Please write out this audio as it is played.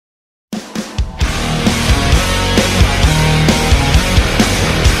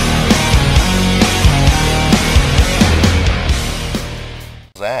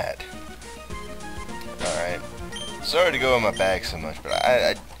sorry to go in my bag so much, but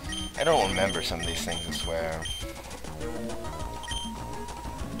I don't remember some of these things, I swear.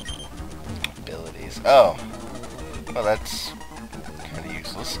 Abilities. Oh. Well, that's kind of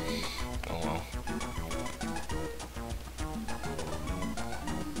useless. Oh well.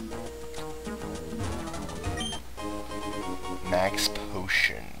 Max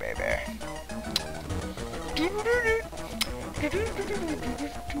potion, baby.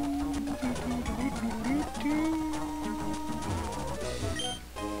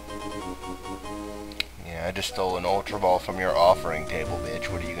 Yeah, I just stole an Ultra Ball from your offering table,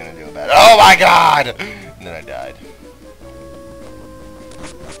 bitch. What are you gonna do about it? Oh my god! And then I died.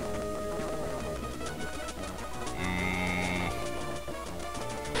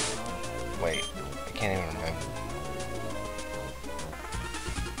 Wait, I can't even remember.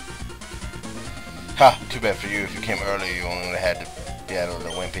 Ha! Too bad for you. If you came earlier, you only had to battle the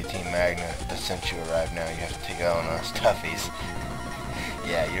wimpy Team Magna. But since you arrived now, you have to take it on us toughies.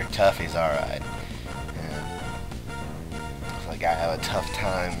 Yeah, you're toughies, alright. Yeah. Looks like I have a tough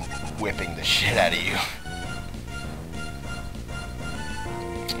time whipping the shit out of you.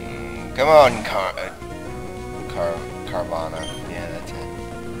 Come on, Carvana. Yeah, that's it.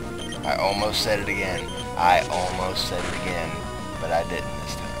 I almost said it again. I almost said it again. But I didn't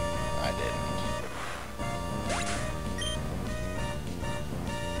this time. I didn't.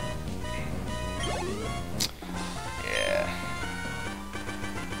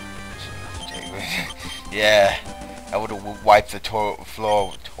 Yeah, I would have wiped the floor.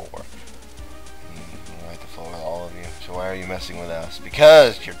 Wiped the floor with all of you. So why are you messing with us?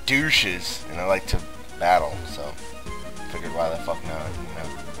 Because you're douches, and I like to battle. So figured why the fuck not? You know,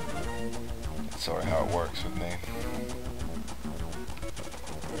 that's sort of how it works with me.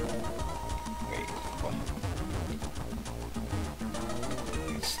 Wait, what?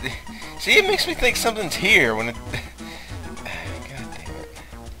 See, it makes me think something's here when it. God damn it.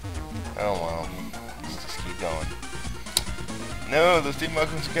 Oh well. Going. No, those Team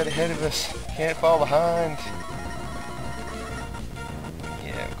Muggins got ahead of us. Can't fall behind.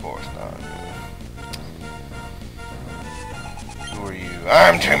 Yeah, of course not. Who are you?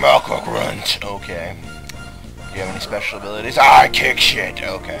 I'm Team Aqua Grunt. Okay. Do you have any special abilities? I kick shit.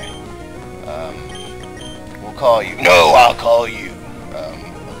 Okay. We'll call you. No, I'll call you.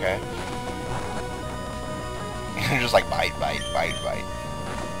 Okay. Just like bite, bite, bite, bite.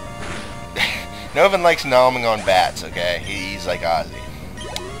 Novin likes nomming on bats, okay? He's like Ozzy.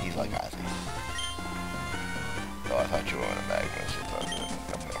 He's like Ozzy. Oh, I thought you were in a bag.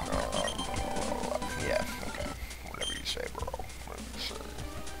 Yeah, okay. Whatever you say, bro. Whatever you say.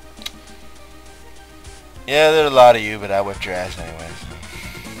 Yeah, there's a lot of you, but I whipped your ass anyway.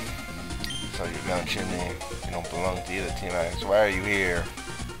 So you're going chimney. You don't belong to either Team Magma. So why are you here?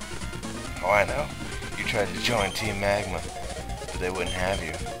 Oh, I know. You tried to join Team Magma, but they wouldn't have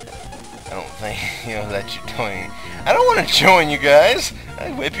you. I don't think, that you're doing. I don't want to join you guys.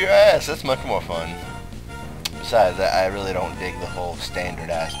 I whip your ass. That's much more fun. Besides, I really don't dig the whole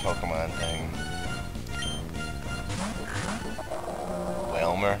standard-ass Pokemon thing.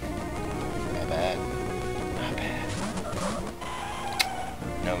 Whelmer. Not bad. Not bad.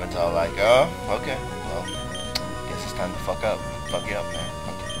 Novin's all like, oh, okay. Well, guess it's time to fuck up. Fuck you up, man.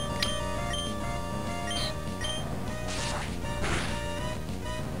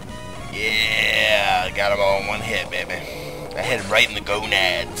 Yeah, I got him all in one hit, baby. I hit him right in the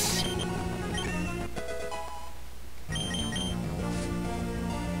gonads.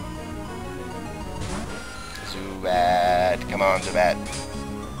 Zubat. Come on, Zubat.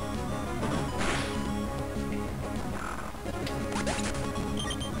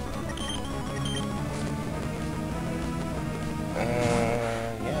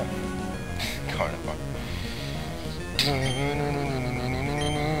 Yeah. Carnivore.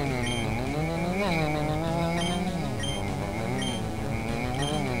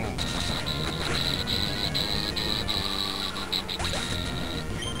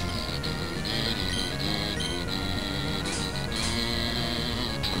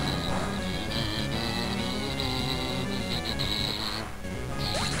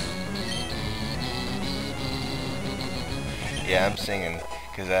 Yeah, I'm singing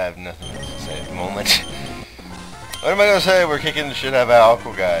because I have nothing else to say at the moment. What am I going to say? We're kicking the shit out of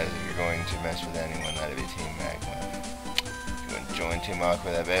Aqua guys. If you're going to mess with anyone, that'd be Team Magma. If you want to join Team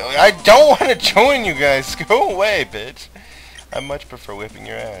Aqua, that'd be... I don't want to join you guys. Go away, bitch. I much prefer whipping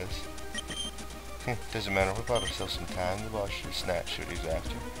your ass. Doesn't matter. We bought ourselves some time. The boss should snatch what he's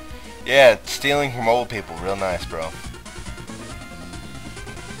after. Yeah, stealing from old people. Real nice, bro. I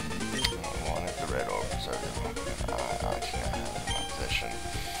wanted the red orb. Sorry. I actually have it in my possession.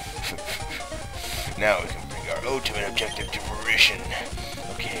 Now we can bring our our ultimate objective to fruition.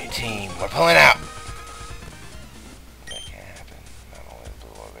 Okay, team, we're pulling out. That can't happen. Not only the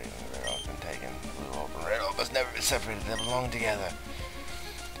blue orb, even the red orb has been taken. The blue orb and red orb must never be separated. They belong together.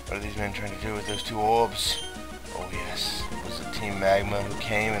 What are these men trying to do with those two orbs? Oh yes, was it Team Magma who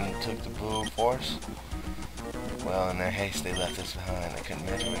came and took the blue force? Well, in their haste they left us behind. I couldn't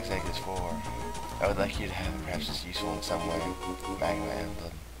imagine what exactly it's for. I would like you to have it. Perhaps it's useful in some way. Magma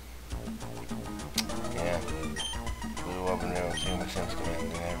emblem. Yeah. Blue orb and red orb seem makes sense to me.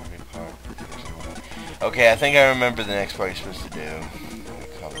 They never be part. Okay, I think I remember the next part you're supposed to do.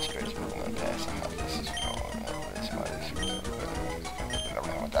 Common spirits Pokemon pass. How this is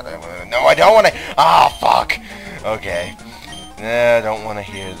No, I don't want to. Ah, fuck. Okay. Nah, I don't want to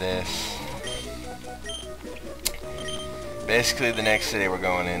hear this. Basically, the next city we're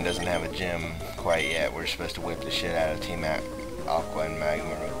going in doesn't have a gym quite yet. We're supposed to whip the shit out of Team Aqua and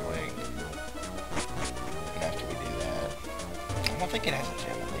Magma real quick. And after we do that, I don't think it has a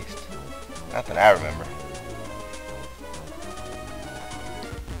gym, at least. Not that I remember.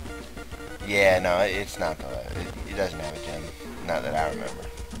 Yeah, no, it's not. It doesn't have a gym. Not that I remember.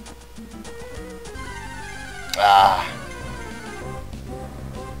 Ah.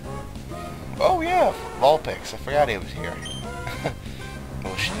 Oh yeah, Vulpix. I forgot he was here.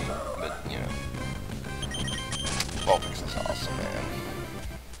 Well, she, but you know, Vulpix is awesome, man.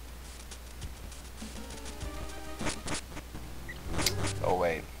 Oh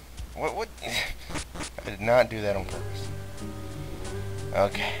wait, what? I did not do that on purpose.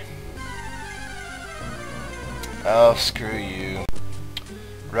 Okay. Oh, screw you.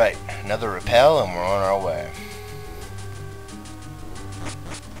 Right, another repel and we're on our way.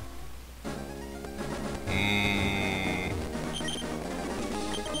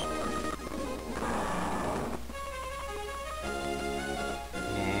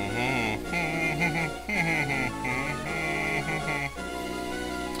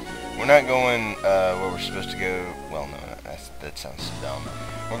 We're not going where we're supposed to go. Well, no, that sounds dumb.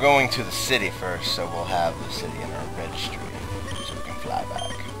 We're going to the city first, so we'll have the city in our registry, so we can fly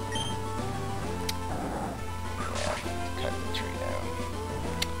back. Yeah, cut the tree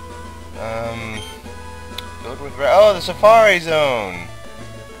down. Build with oh, the Safari Zone.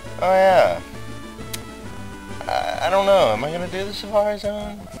 Oh yeah. I don't know. Am I gonna do the Safari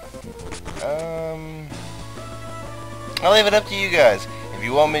Zone? I'll leave it up to you guys. If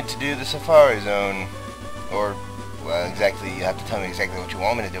you want me to do the Safari Zone, or, well, exactly, you have to tell me exactly what you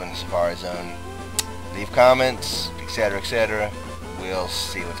want me to do in the Safari Zone. Leave comments, etc., etc. We'll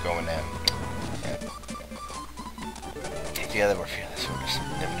see what's going down. Yeah. Together we're fearless. We're just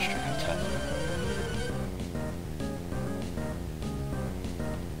demonstrating tough.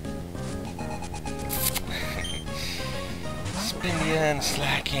 Spindia and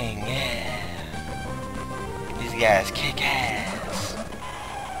Slacking, yeah. These guys kick ass.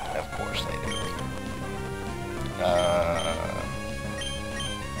 Of course they do. I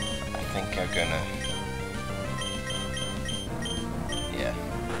think I'm gonna... Yeah.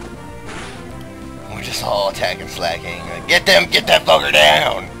 We're just all attacking Slacking. Like, get that fucker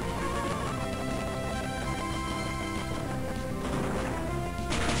down!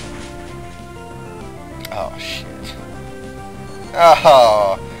 Oh, shit.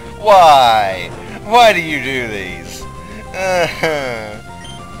 Oh, why? Why do you do these?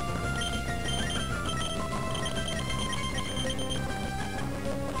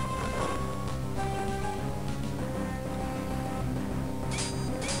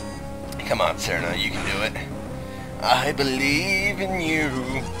 Come on, Serna, you can do it. I believe in you.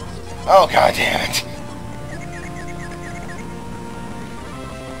 Oh, god damn it.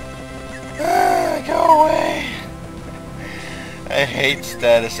 Go away. I hate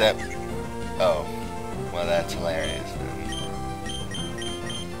status app. Oh, well, that's hilarious then.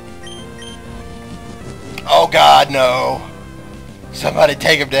 Oh god, no. Somebody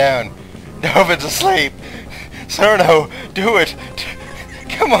take him down. Nova's asleep. Cerno, do it.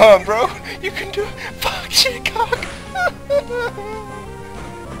 Come on, bro. You can do it. Fuck, shit, cock.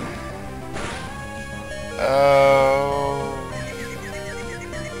 Oh.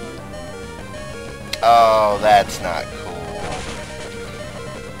 Oh, that's not cool.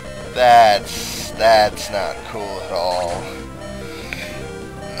 That's not cool at all.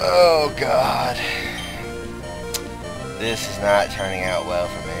 Oh, God. This is not turning out well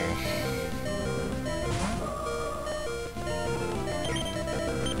for me.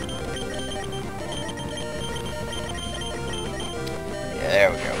 Yeah, there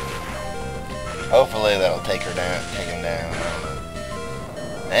we go. Hopefully that'll take him down.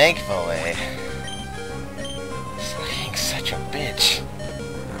 Thankfully. He's such a bitch.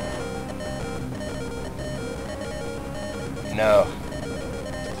 No.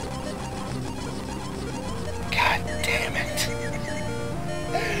 God damn it.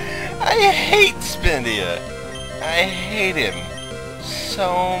 I hate Spendia. I hate him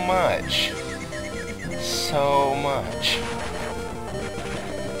so much. So much.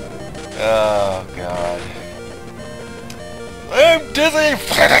 Oh god. I'm dizzy!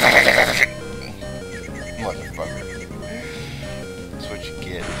 Motherfucker. That's what you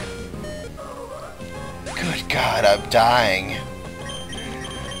get. Good god, I'm dying.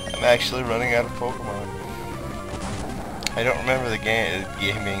 I'm actually running out of Pokemon. I don't remember the game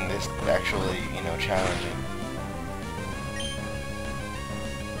being this actually, you know, challenging.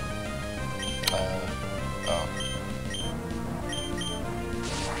 Oh.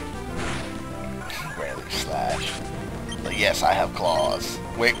 Rarely slash. But yes, I have claws.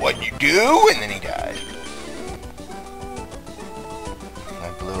 Wait, what you do? And then he died.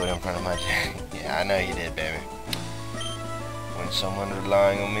 I blew it in front of my... Yeah, I know you did, baby. When someone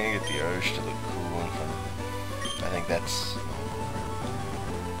relying on me to get the urge to look cool in front of me. I think that's...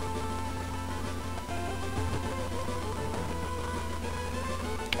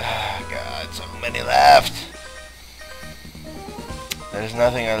 Ah, God, so many left. There's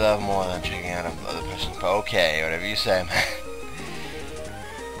nothing I love more than checking out another person's... Okay, whatever you say, man.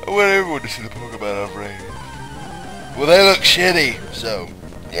 I want everyone to see the Pokemon I've raised. Well, they look shitty, so,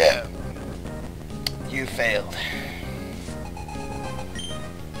 yeah. You failed.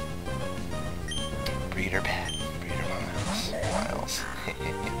 Breeder pet. Breeder Miles. Miles.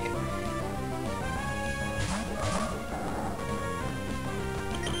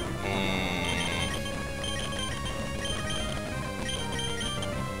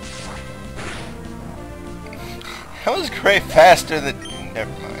 That was great faster than...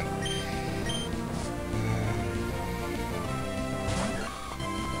 Never mind.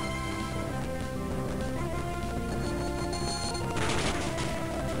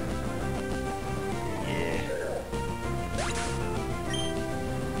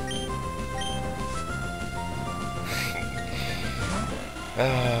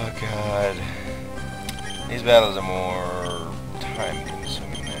 Oh god. These battles are more time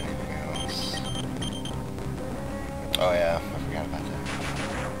consuming than anything else. Oh yeah, I forgot about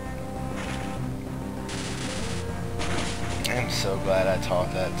that. I'm so glad I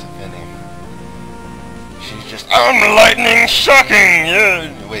taught that to Vinny. She's just, I'm lightning shocking! Yeah.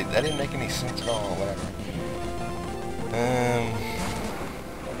 Wait, that didn't make any sense at all, whatever.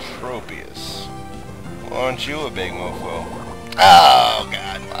 Tropius. Well, aren't you a big mofo? Oh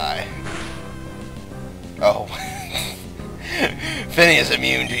god, why? Oh. Finny is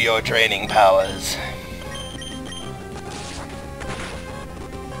immune to your training powers.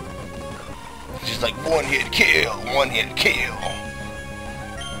 She's like, one hit kill, one hit kill.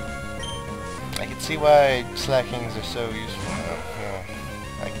 I can see why Slackings are so useful now. Yeah,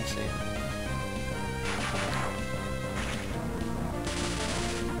 I can see it.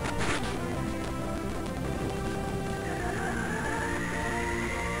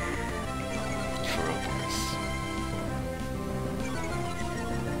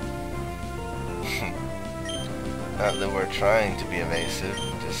 Not that we're trying to be evasive,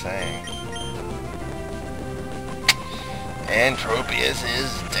 just saying. And Tropius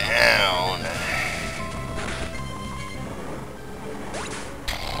is down.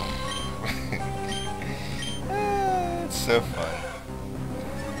 It's so fun.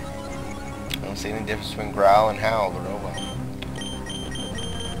 I don't see any difference between Growl and Howl, but oh well.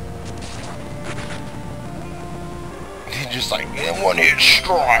 He's just like, yeah, one hit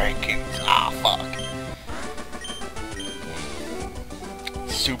strike. Ah, fuck.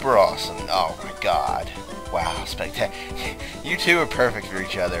 Super awesome. Oh my god. Wow, spectacular. You two are perfect for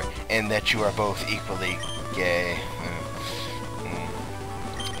each other in that you are both equally gay. You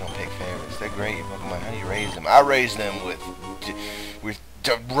don't pick favorites. They're great Pokemon. How do you raise them? I raise them with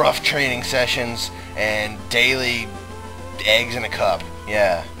rough training sessions and daily eggs in a cup.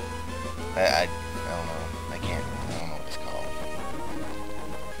 Yeah. I don't know. I don't know what it's called.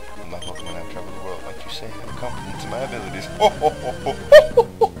 My Pokemon have traveled the world, like you say, have confidence in my abilities.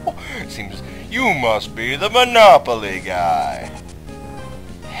 Seems you must be the Monopoly guy.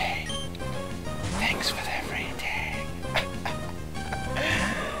 Hey, thanks for that rating.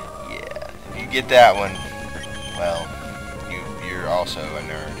 Yeah, if you get that one, well, you're also a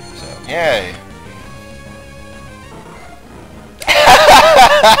nerd. So yay.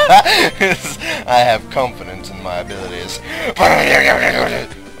 I have confidence in my abilities.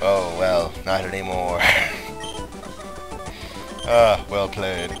 Oh well, not anymore. Well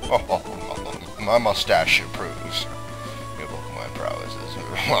played. My mustache proves your Pokemon prowess is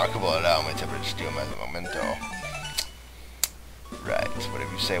remarkable. Allow me to steal my memento. It's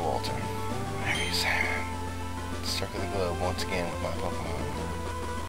whatever you say, Walter. Whatever you say, man. Circle the globe once again with my Pokemon.